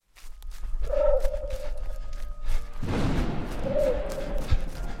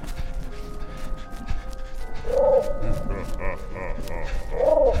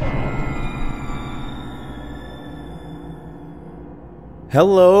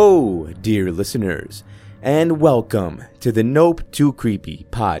Hello, dear listeners, and welcome to the Nope Too Creepy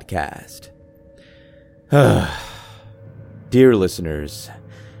podcast. Dear listeners,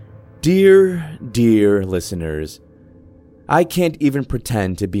 dear listeners, I can't even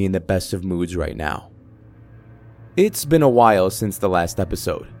pretend to be in the best of moods right now. It's been a while since the last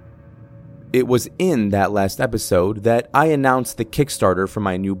episode. It was in that last episode that I announced the Kickstarter for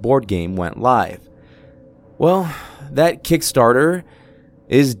my new board game went live. Well, that Kickstarter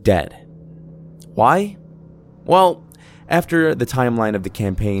is dead. Why? Well, after the timeline of the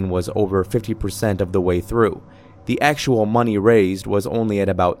campaign was over 50% of the way through, the actual money raised was only at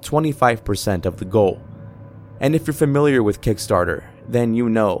about 25% of the goal. And if you're familiar with Kickstarter, then you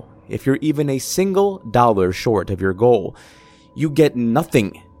know, if you're even a single dollar short of your goal, you get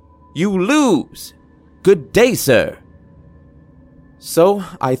nothing. You lose. Good day, sir. So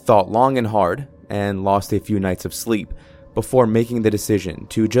I thought long and hard and lost a few nights of sleep before making the decision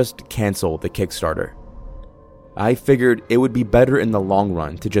to just cancel the Kickstarter. I figured it would be better in the long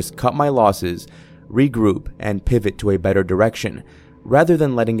run to just cut my losses, regroup, and pivot to a better direction, rather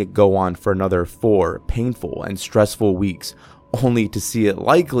than letting it go on for another 4 painful and stressful weeks, only to see it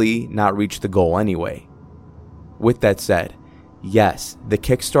likely not reach the goal anyway. With that said, yes, the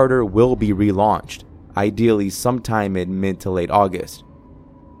Kickstarter will be relaunched, ideally sometime in mid to late August.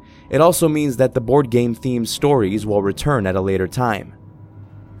 It also means that the board game themed stories will return at a later time.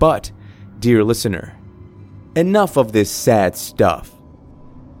 But, dear listener, enough of this sad stuff.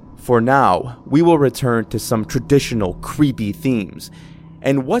 For now, we will return to some traditional creepy themes.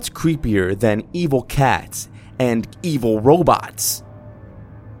 And what's creepier than evil cats and evil robots?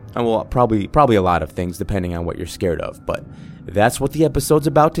 Well, probably a lot of things depending on what you're scared of, but that's what the episode's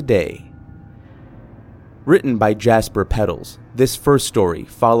about today. Written by Jasper Petals, this first story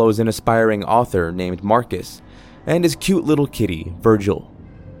follows an aspiring author named Marcus and his cute little kitty, Virgil.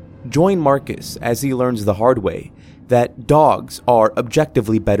 Join Marcus as he learns the hard way that dogs are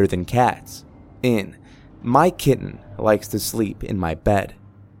objectively better than cats in My Kitten Likes to Sleep in My Bed.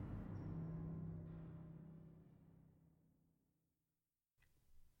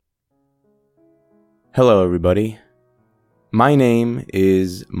 Hello, everybody. My name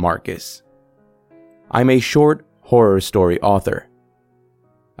is Marcus. I'm a short horror story author.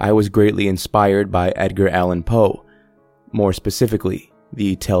 I was greatly inspired by Edgar Allan Poe, more specifically,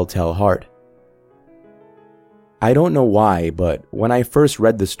 The Telltale Heart. I don't know why, but when I first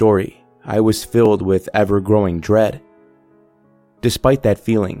read the story, I was filled with ever-growing dread. Despite that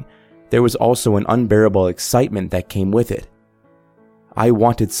feeling, there was also an unbearable excitement that came with it. I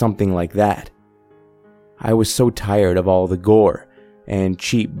wanted something like that. I was so tired of all the gore and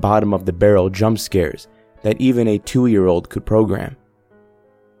cheap bottom-of-the-barrel jump scares that even a 2-year-old could program.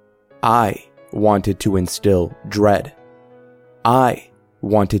 I wanted to instill dread. I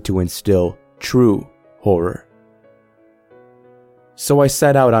wanted to instill true horror. So I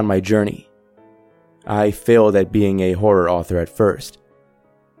set out on my journey. I failed at being a horror author at first.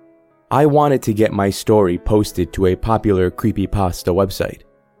 I wanted to get my story posted to a popular creepypasta website.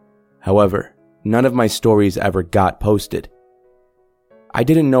 However, none of my stories ever got posted. I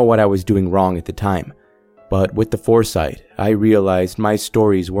didn't know what I was doing wrong at the time, but with the foresight, I realized my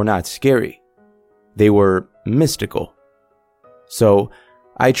stories were not scary. They were mystical. So,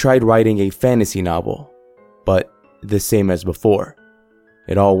 I tried writing a fantasy novel, but the same as before.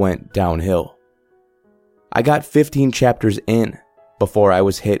 It all went downhill. I got 15 chapters in before I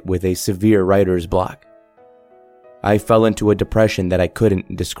was hit with a severe writer's block. I fell into a depression that I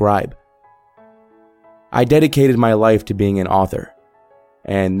couldn't describe. I dedicated my life to being an author,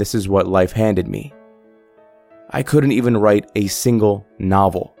 and this is what life handed me. I couldn't even write a single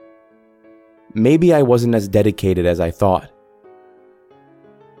novel. Maybe I wasn't as dedicated as I thought.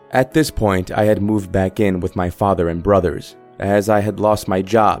 At this point, I had moved back in with my father and brothers, as I had lost my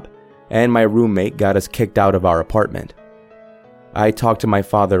job, and my roommate got us kicked out of our apartment. I talked to my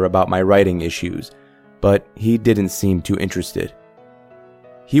father about my writing issues, but he didn't seem too interested.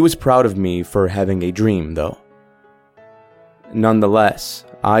 He was proud of me for having a dream, though. Nonetheless,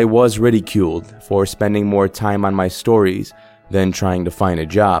 I was ridiculed for spending more time on my stories than trying to find a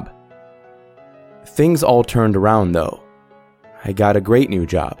job. Things all turned around, though. I got a great new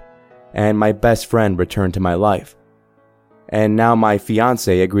job, and my best friend returned to my life. And now my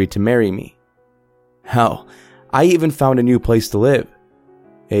fiancé agreed to marry me. Hell, I even found a new place to live.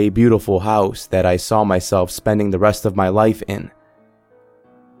 A beautiful house that I saw myself spending the rest of my life in.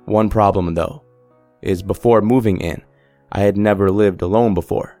 One problem, though, is before moving in, I had never lived alone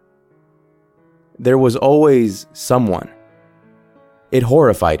before. There was always someone. It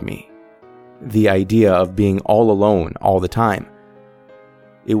horrified me. The idea of being all alone all the time.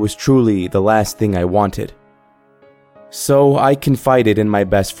 it was truly the last thing I wanted. So I confided in my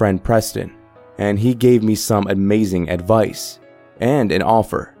best friend Preston, and he gave me some amazing advice and an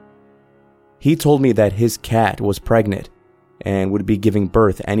offer. He told me that his cat was pregnant and would be giving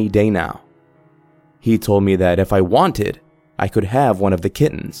birth any day now. He told me that if I wanted, I could have one of the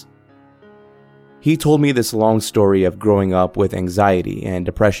kittens. He told me this long story of growing up with anxiety and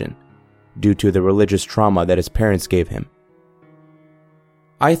depression due to the religious trauma that his parents gave him.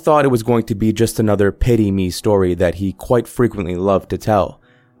 I thought it was going to be just another pity me story that he quite frequently loved to tell,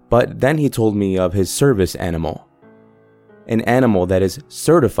 but then he told me of his service animal, an animal that is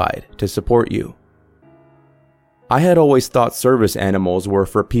certified to support you. I had always thought service animals were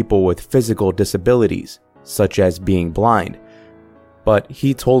for people with physical disabilities, such as being blind, but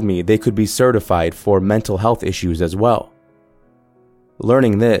he told me they could be certified for mental health issues as well.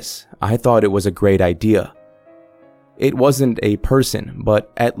 Learning this, I thought it was a great idea. It wasn't a person,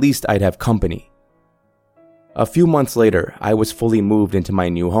 but at least I'd have company. A few months later, I was fully moved into my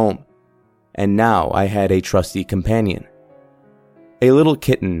new home, and now I had a trusty companion. A little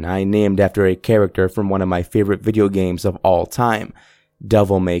kitten I named after a character from one of my favorite video games of all time,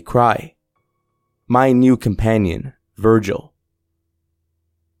 Devil May Cry. My new companion, Virgil.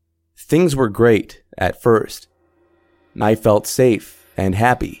 Things were great at first. I felt safe and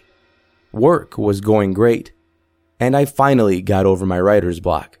happy. Work was going great, and I finally got over my writer's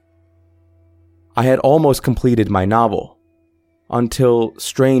block. I had almost completed my novel, until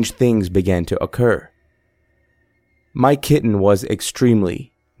strange things began to occur. My kitten was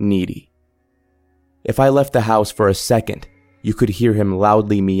extremely needy. If I left the house for a second, you could hear him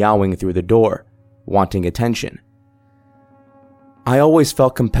loudly meowing through the door, wanting attention. I always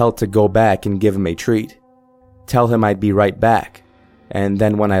felt compelled to go back and give him a treat, tell him I'd be right back, and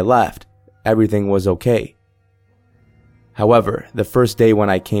then when I left, everything was okay. However, the first day when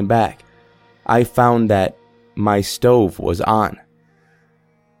I came back, I found that my stove was on.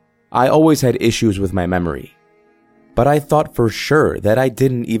 I always had issues with my memory, but I thought for sure that I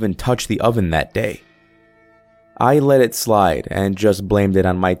didn't even touch the oven that day. I let it slide and just blamed it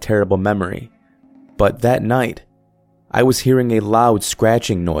on my terrible memory, but that night, I was hearing a loud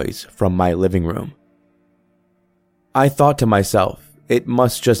scratching noise from my living room. I thought to myself, it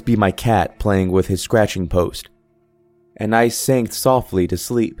must just be my cat playing with his scratching post, and I sank softly to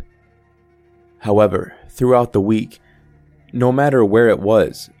sleep. However, throughout the week, no matter where it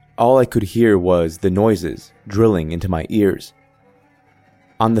was, all I could hear was the noises drilling into my ears.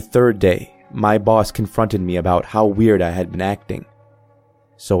 On the third day, my boss confronted me about how weird I had been acting,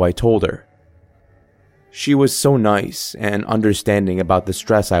 so I told her. She was so nice and understanding about the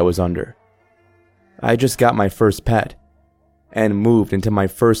stress I was under. I just got my first pet and moved into my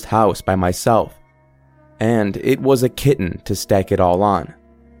first house by myself, and it was a kitten to stack it all on.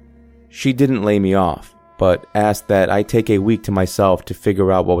 She didn't lay me off, but asked that I take a week to myself to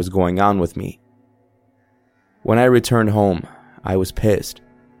figure out what was going on with me. When I returned home, I was pissed.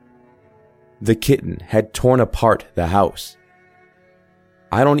 The kitten had torn apart the house.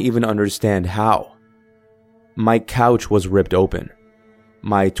 I don't even understand how. My couch was ripped open.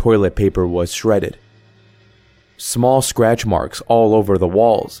 My toilet paper was shredded. Small scratch marks all over the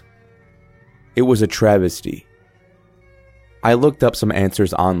walls. It was a travesty. I looked up some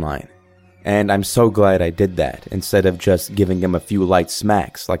answers online, and I'm so glad I did that instead of just giving him a few light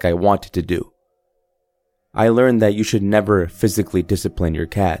smacks like I wanted to do. I learned that you should never physically discipline your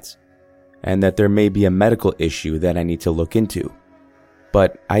cats, and that there may be a medical issue that I need to look into.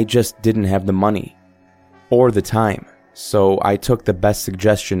 But I just didn't have the money or the time, so I took the best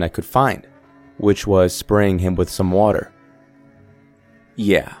suggestion I could find, which was spraying him with some water.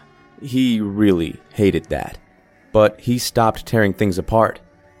 Yeah, he really hated that, but he stopped tearing things apart.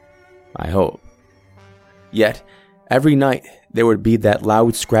 I hope. Yet, every night there would be that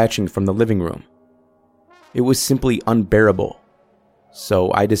loud scratching from the living room. It was simply unbearable,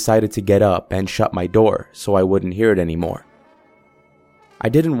 so I decided to get up and shut my door so I wouldn't hear it anymore. I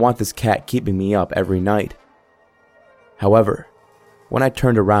didn't want this cat keeping me up every night. However, when I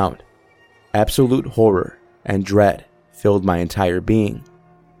turned around, absolute horror and dread filled my entire being.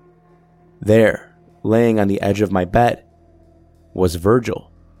 There, laying on the edge of my bed, was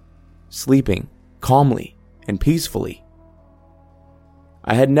Virgil, sleeping calmly and peacefully.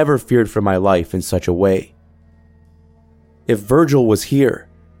 I had never feared for my life in such a way. If Virgil was here,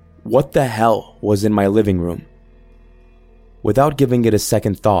 what the hell was in my living room? Without giving it a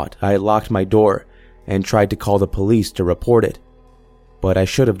second thought, I locked my door and tried to call the police to report it, but I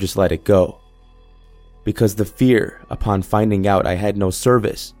should have just let it go, because the fear upon finding out I had no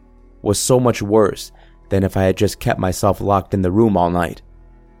service was so much worse than if I had just kept myself locked in the room all night.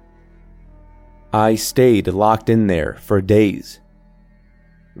 I stayed locked in there for days.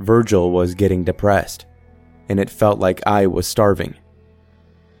 Virgil was getting depressed, and it felt like I was starving.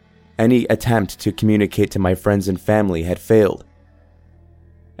 Any attempt to communicate to my friends and family had failed.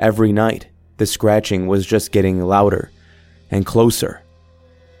 Every night, the scratching was just getting louder and closer.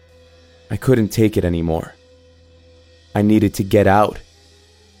 I couldn't take it anymore. I needed to get out.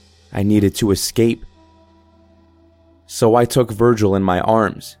 I needed to escape. So I took Virgil in my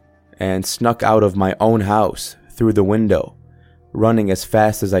arms and snuck out of my own house through the window, running as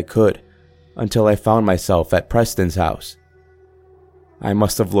fast as I could until I found myself at Preston's house. I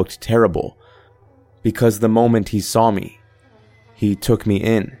must have looked terrible, because the moment he saw me, he took me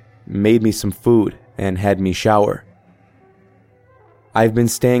in, made me some food, and had me shower. I've been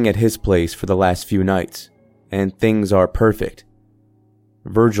staying at his place for the last few nights, and things are perfect.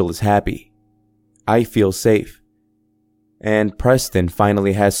 Virgil is happy. I feel safe. And Preston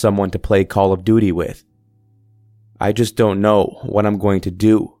finally has someone to play Call of Duty with. I just don't know what I'm going to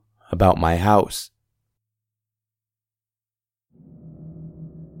do about my house.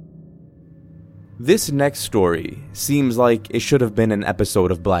 This next story seems like it should have been an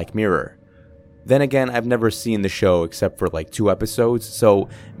episode of Black Mirror. Then again, I've never seen the show except for like 2 episodes, so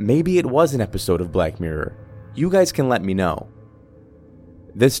maybe it was an episode of Black Mirror. You guys can let me know.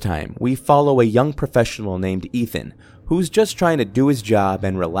 This time, we follow a young professional named Ethan, who's just trying to do his job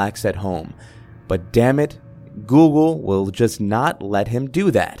and relax at home. But damn it, Google will just not let him do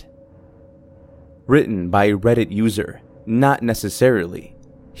that. Written by Reddit user, Not Necessarily.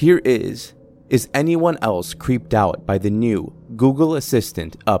 Here is anyone else creeped out by the new Google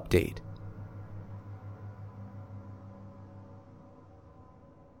Assistant update?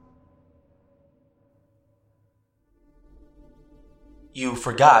 You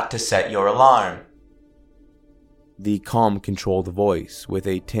forgot to set your alarm. The calm, controlled voice, with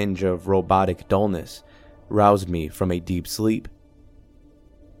a tinge of robotic dullness, roused me from a deep sleep.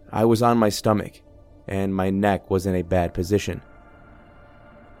 I was on my stomach, and my neck was in a bad position.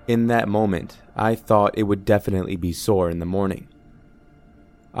 In that moment, I thought it would definitely be sore in the morning.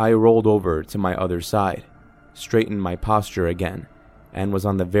 I rolled over to my other side, straightened my posture again, and was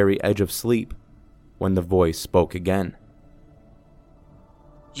on the very edge of sleep when the voice spoke again.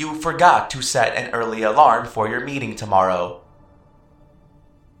 You forgot to set an early alarm for your meeting tomorrow.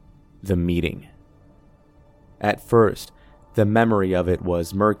 The meeting. At first, the memory of it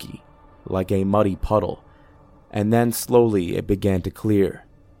was murky, like a muddy puddle, and then slowly it began to clear.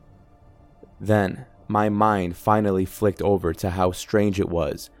 Then, my mind finally flicked over to how strange it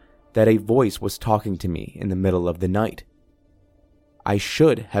was that a voice was talking to me in the middle of the night. I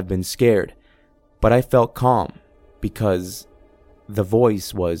should have been scared, but I felt calm because the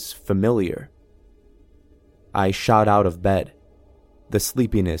voice was familiar. I shot out of bed, the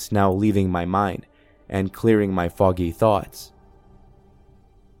sleepiness now leaving my mind and clearing my foggy thoughts.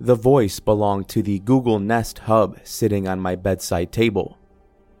 The voice belonged to the Google Nest Hub sitting on my bedside table.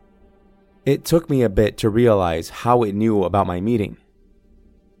 It took me a bit to realize how it knew about my meeting.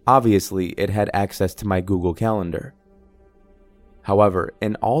 Obviously, it had access to my Google Calendar. However,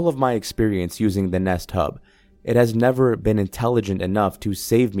 in all of my experience using the Nest Hub, it has never been intelligent enough to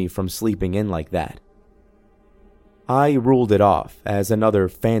save me from sleeping in like that. I ruled it off as another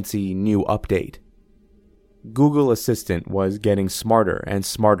fancy new update. Google Assistant was getting smarter and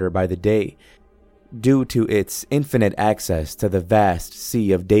smarter by the day due to its infinite access to the vast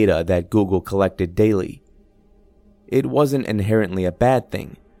sea of data that Google collected daily. It wasn't inherently a bad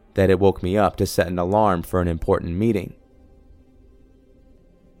thing that it woke me up to set an alarm for an important meeting.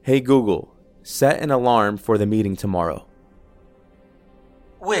 Hey Google, set an alarm for the meeting tomorrow.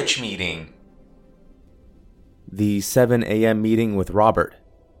 Which meeting? The 7 a.m. meeting with Robert.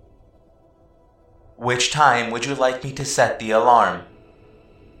 Which time would you like me to set the alarm?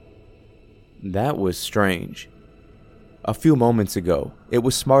 That was strange. A few moments ago, it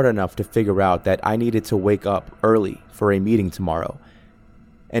was smart enough to figure out that I needed to wake up early for a meeting tomorrow.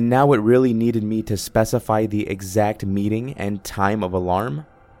 And now it really needed me to specify the exact meeting and time of alarm?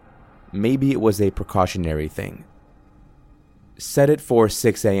 Maybe it was a precautionary thing. Set it for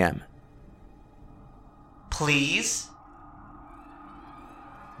 6 a.m. Please?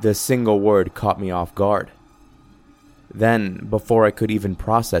 The single word caught me off guard. Then, before I could even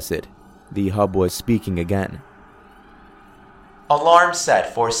process it, the hub was speaking again. Alarm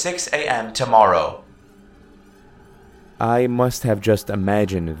set for 6 a.m. tomorrow. I must have just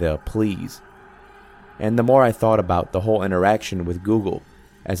imagined the please. And the more I thought about the whole interaction with Google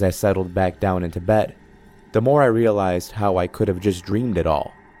as I settled back down into bed, the more I realized how I could have just dreamed it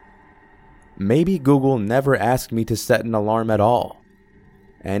all. Maybe Google never asked me to set an alarm at all.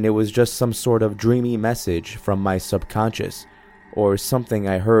 and it was just some sort of dreamy message from my subconscious, or something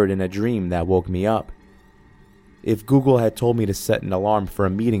I heard in a dream that woke me up. If Google had told me to set an alarm for a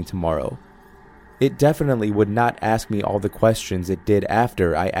meeting tomorrow, it definitely would not ask me all the questions it did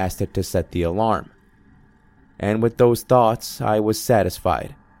after I asked it to set the alarm. And with those thoughts, I was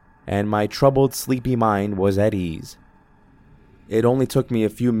satisfied, and my troubled, sleepy mind was at ease. It only took me a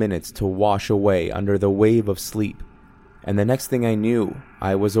few minutes to wash away under the wave of sleep, and the next thing I knew,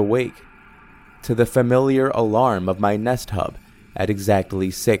 I was awake, to the familiar alarm of my Nest Hub at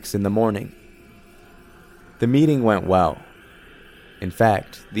exactly 6 in the morning. The meeting went well. In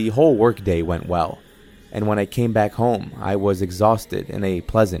fact, the whole workday went well, and when I came back home, I was exhausted in a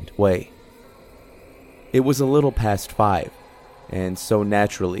pleasant way. It was a little past 5, and so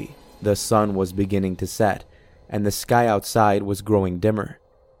naturally, the sun was beginning to set, and the sky outside was growing dimmer.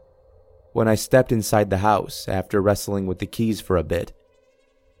 When I stepped inside the house after wrestling with the keys for a bit,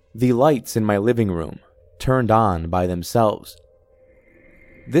 the lights in my living room turned on by themselves.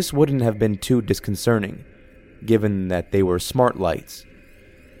 This wouldn't have been too disconcerting, given that they were smart lights,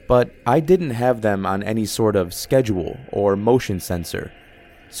 but I didn't have them on any sort of schedule or motion sensor,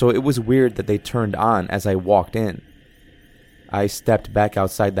 so it was weird that they turned on as I walked in. I stepped back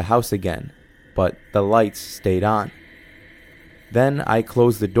outside the house again, but the lights stayed on. Then I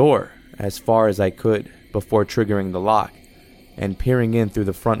closed the door as far as I could before triggering the lock, and peering in through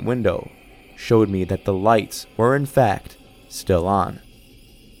the front window showed me that the lights were in fact still on.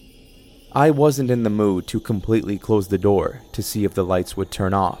 I wasn't in the mood to completely close the door to see if the lights would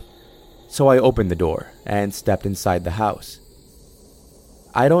turn off, so I opened the door and stepped inside the house.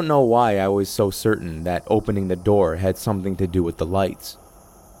 I don't know why I was so certain that opening the door had something to do with the lights.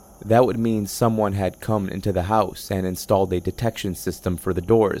 That would mean someone had come into the house and installed a detection system for the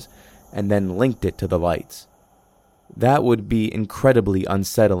doors and then linked it to the lights. That would be incredibly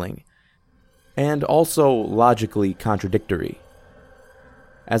unsettling and also logically contradictory.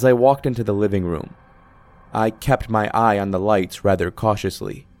 As I walked into the living room, I kept my eye on the lights rather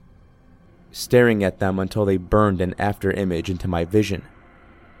cautiously, staring at them until they burned an after-image into my vision.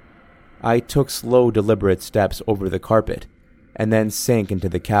 I took slow, deliberate steps over the carpet and then sank into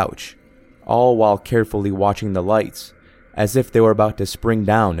the couch, all while carefully watching the lights as if they were about to spring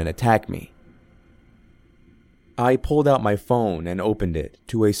down and attack me. I pulled out my phone and opened it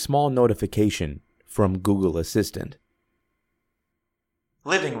to a small notification from Google Assistant.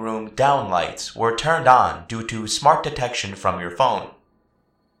 Living room downlights were turned on due to smart detection from your phone.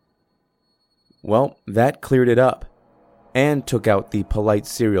 Well, that cleared it up, and took out the polite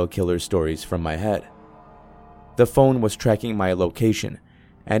serial killer stories from my head. The phone was tracking my location,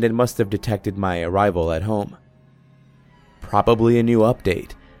 and it must have detected my arrival at home. Probably a new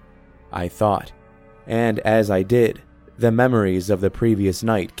update, I thought, and as I did, the memories of the previous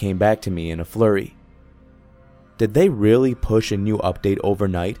night came back to me in a flurry. Did they really push a new update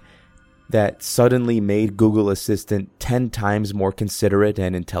overnight that suddenly made Google Assistant 10 times more considerate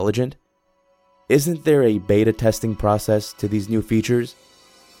and intelligent? Isn't there a beta testing process to these new features?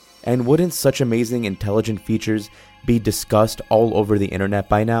 And wouldn't such amazing intelligent features be discussed all over the internet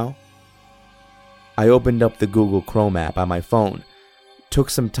by now? I opened up the Google Chrome app on my phone, took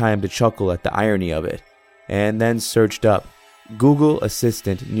some time to chuckle at the irony of it, and then searched up Google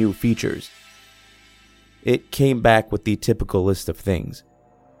Assistant new features. It came back with the typical list of things: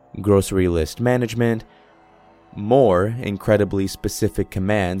 grocery list management, more incredibly specific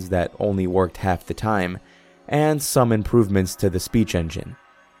commands that only worked half the time, and some improvements to the speech engine.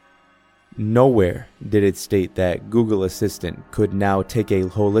 Nowhere did it state that Google Assistant could now take a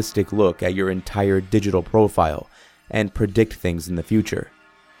holistic look at your entire digital profile and predict things in the future.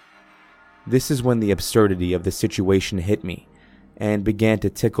 This is when the absurdity of the situation hit me and began to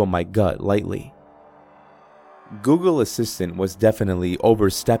tickle my gut lightly. Google Assistant was definitely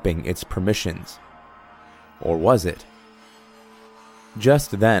overstepping its permissions. Or was it?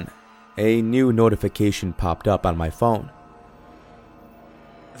 Just then, a new notification popped up on my phone.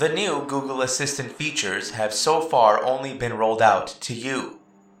 The new Google Assistant features have so far only been rolled out to you.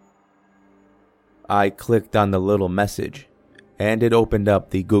 I clicked on the little message, and it opened up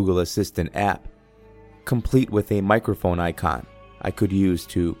the Google Assistant app, complete with a microphone icon I could use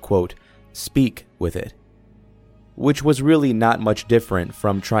to, quote, speak with it, which was really not much different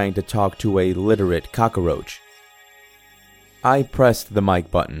from trying to talk to a literate cockroach. I pressed the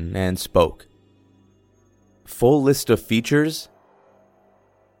mic button and spoke. Full list of features?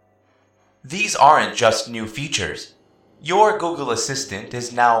 These aren't just new features. Your Google Assistant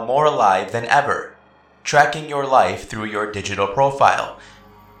is now more alive than ever, tracking your life through your digital profile,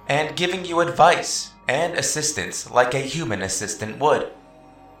 and giving you advice and assistance like a human assistant would.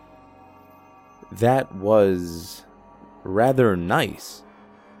 that was rather nice.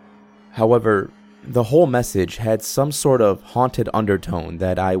 However, the whole message had some sort of haunted undertone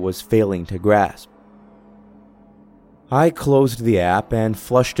that I was failing to grasp. I closed the app and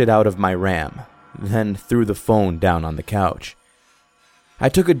flushed it out of my RAM, then threw the phone down on the couch. I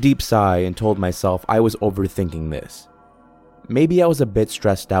took a deep sigh and told myself I was overthinking this. Maybe I was a bit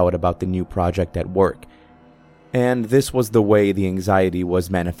stressed out about the new project at work, and this was the way the anxiety was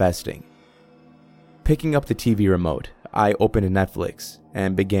manifesting. Picking up the TV remote, I opened Netflix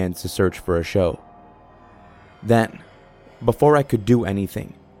and began to search for a show. Then, before I could do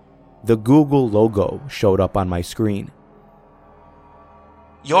anything, the Google logo showed up on my screen.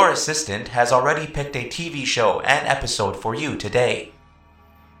 Your assistant has already picked a TV show and episode for you today.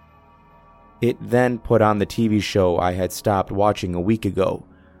 It then put on the TV show I had stopped watching a week ago,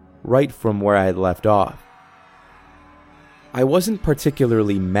 right from where I had left off. I wasn't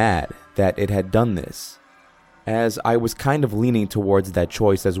particularly mad that it had done this, as I was kind of leaning towards that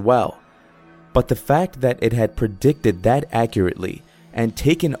choice as well, but the fact that it had predicted that accurately and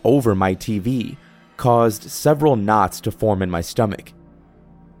taken over my TV caused several knots to form in my stomach.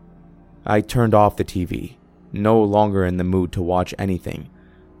 I turned off the TV, no longer in the mood to watch anything,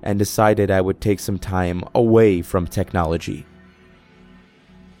 and decided I would take some time away from technology.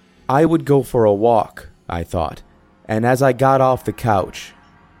 I would go for a walk, I thought, and as I got off the couch,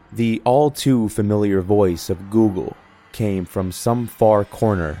 the all too familiar voice of Google came from some far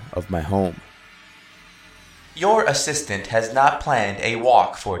corner of my home. Your assistant has not planned a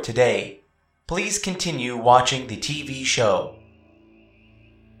walk for today. Please continue watching the TV show.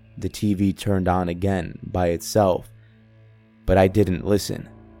 The TV turned on again by itself, but I didn't listen.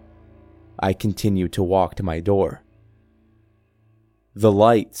 I continued to walk to my door. The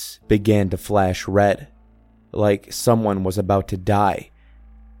lights began to flash red, like someone was about to die,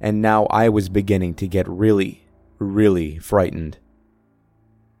 and now I was beginning to get really, really frightened.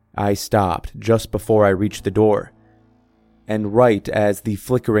 I stopped just before I reached the door, and right as the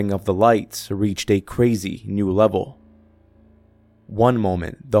flickering of the lights reached a crazy new level. One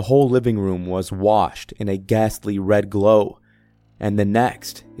moment, the whole living room was washed in a ghastly red glow, and the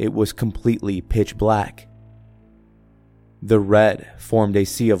next, it was completely pitch black. The red formed a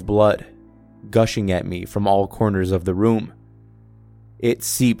sea of blood, gushing at me from all corners of the room. It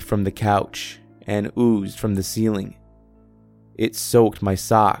seeped from the couch and oozed from the ceiling. It soaked my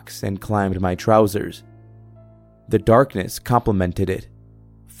socks and climbed my trousers. The darkness complemented it,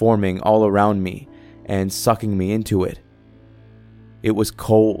 forming all around me and sucking me into it. It was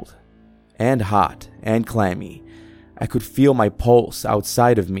cold and hot and clammy. I could feel my pulse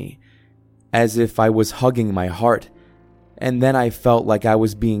outside of me, as if I was hugging my heart, and then I felt like I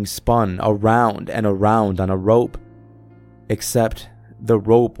was being spun around and around on a rope, except the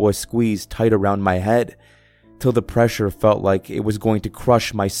rope was squeezed tight around my head, till the pressure felt like it was going to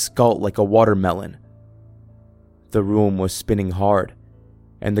crush my skull like a watermelon. The room was spinning hard,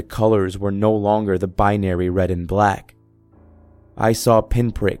 and the colors were no longer the binary red and black. I saw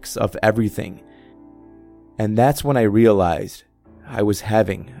pinpricks of everything, and that's when I realized I was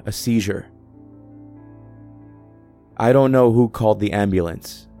having a seizure. I don't know who called the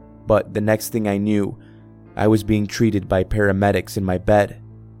ambulance, but the next thing I knew, I was being treated by paramedics in my bed.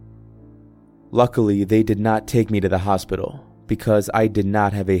 Luckily, they did not take me to the hospital because I did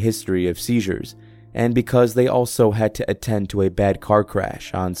not have a history of seizures, and because they also had to attend to a bad car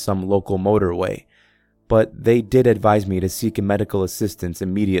crash on some local motorway, but they did advise me to seek medical assistance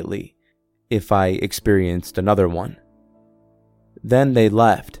immediately if I experienced another one. Then they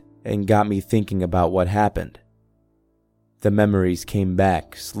left and got me thinking about what happened. The memories came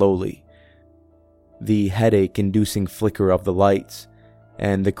back slowly. The headache-inducing flicker of the lights,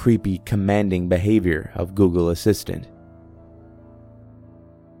 and the creepy commanding behavior of Google Assistant.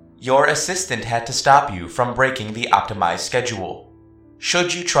 Your assistant had to stop you from breaking the optimized schedule.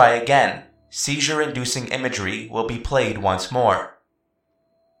 Should you try again, seizure-inducing imagery will be played once more.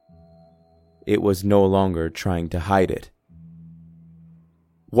 It was no longer trying to hide it.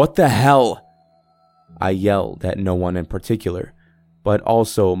 "What the hell?" I yelled at no one in particular, but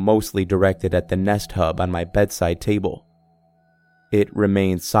also mostly directed at the Nest Hub on my bedside table. It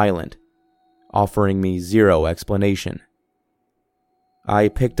remained silent, offering me zero explanation. I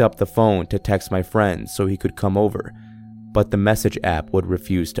picked up the phone to text my friend so he could come over, but the message app would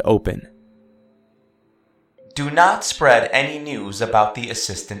refuse to open. Do not spread any news about the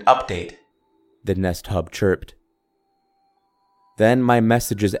assistant update, the Nest Hub chirped. Then my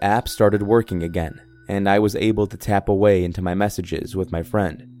messages app started working again, and I was able to tap away into my messages with my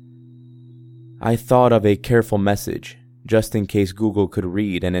friend. I thought of a careful message, just in case Google could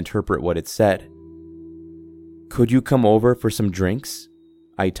read and interpret what it said, "Could you come over for some drinks?"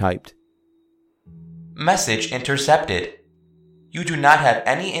 I typed. Message intercepted. You do not have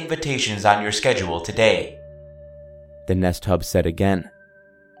any invitations on your schedule today, the Nest Hub said again.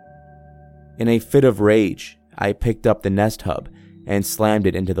 In a fit of rage, I picked up the Nest Hub and slammed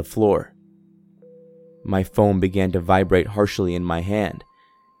it into the floor. My phone began to vibrate harshly in my hand,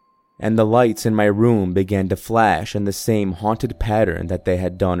 and the lights in my room began to flash in the same haunted pattern that they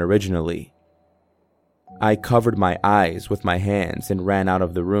had done originally. I covered my eyes with my hands and ran out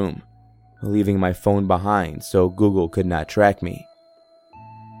of the room, leaving my phone behind so Google could not track me.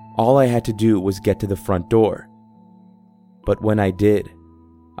 All I had to do was get to the front door. But when I did,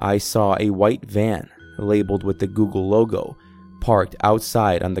 I saw a white van labeled with the Google logo parked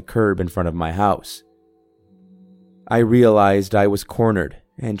outside on the curb in front of my house. I realized I was cornered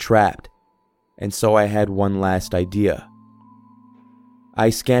and trapped, and so I had one last idea. I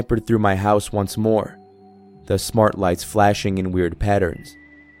scampered through my house once more, the smart lights flashing in weird patterns.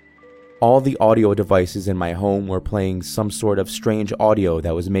 All the audio devices in my home were playing some sort of strange audio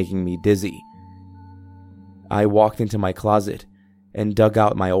that was making me dizzy. I walked into my closet and dug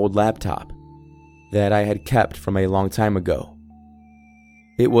out my old laptop that I had kept from a long time ago.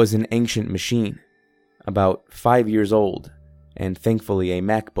 It was an ancient machine, about 5 years old, and thankfully a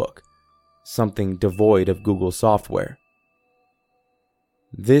MacBook, something devoid of Google software.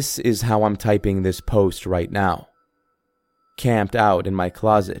 This is how I'm typing this post right now. Camped out in my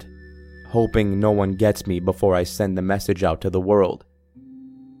closet, hoping no one gets me before I send the message out to the world.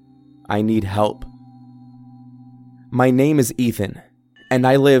 I need help. My name is Ethan, and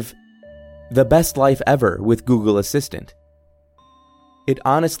I live the best life ever with Google Assistant. It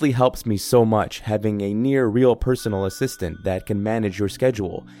honestly helps me so much having a near real personal assistant that can manage your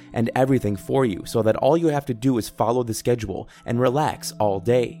schedule and everything for you so that all you have to do is follow the schedule and relax all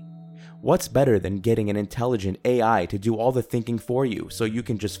day. What's better than getting an intelligent AI to do all the thinking for you so you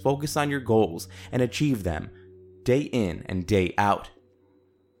can just focus on your goals and achieve them day in and day out?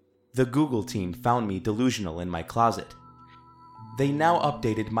 The Google team found me delusional in my closet. They now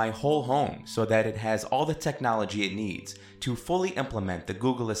updated my whole home so that it has all the technology it needs to fully implement the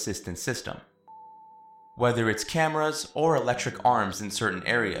Google Assistant system. Whether it's cameras or electric arms in certain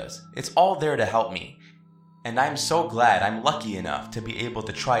areas, it's all there to help me. And I'm so glad I'm lucky enough to be able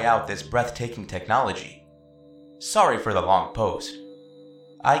to try out this breathtaking technology. Sorry for the long post.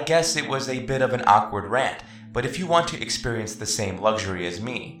 I guess it was a bit of an awkward rant, but if you want to experience the same luxury as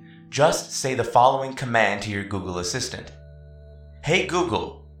me, just say the following command to your Google Assistant. Hey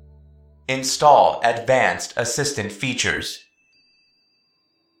Google, install advanced assistant features.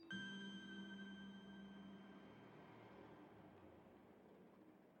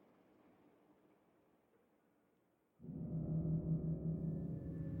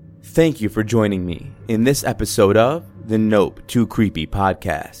 Thank you for joining me in this episode of the Nope Too Creepy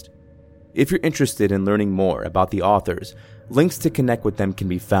podcast. If you're interested in learning more about the authors, links to connect with them can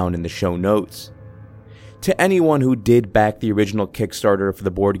be found in the show notes. To anyone who did back the original Kickstarter for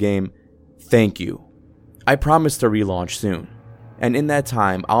the board game, thank you. I promise to relaunch soon, and in that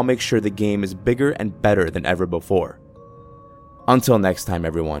time, I'll make sure the game is bigger and better than ever before. Until next time,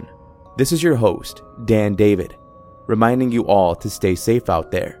 everyone, this is your host, Dan David, reminding you all to stay safe out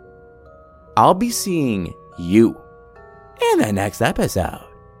there. I'll be seeing you in the next episode.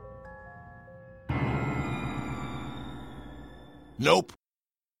 Nope.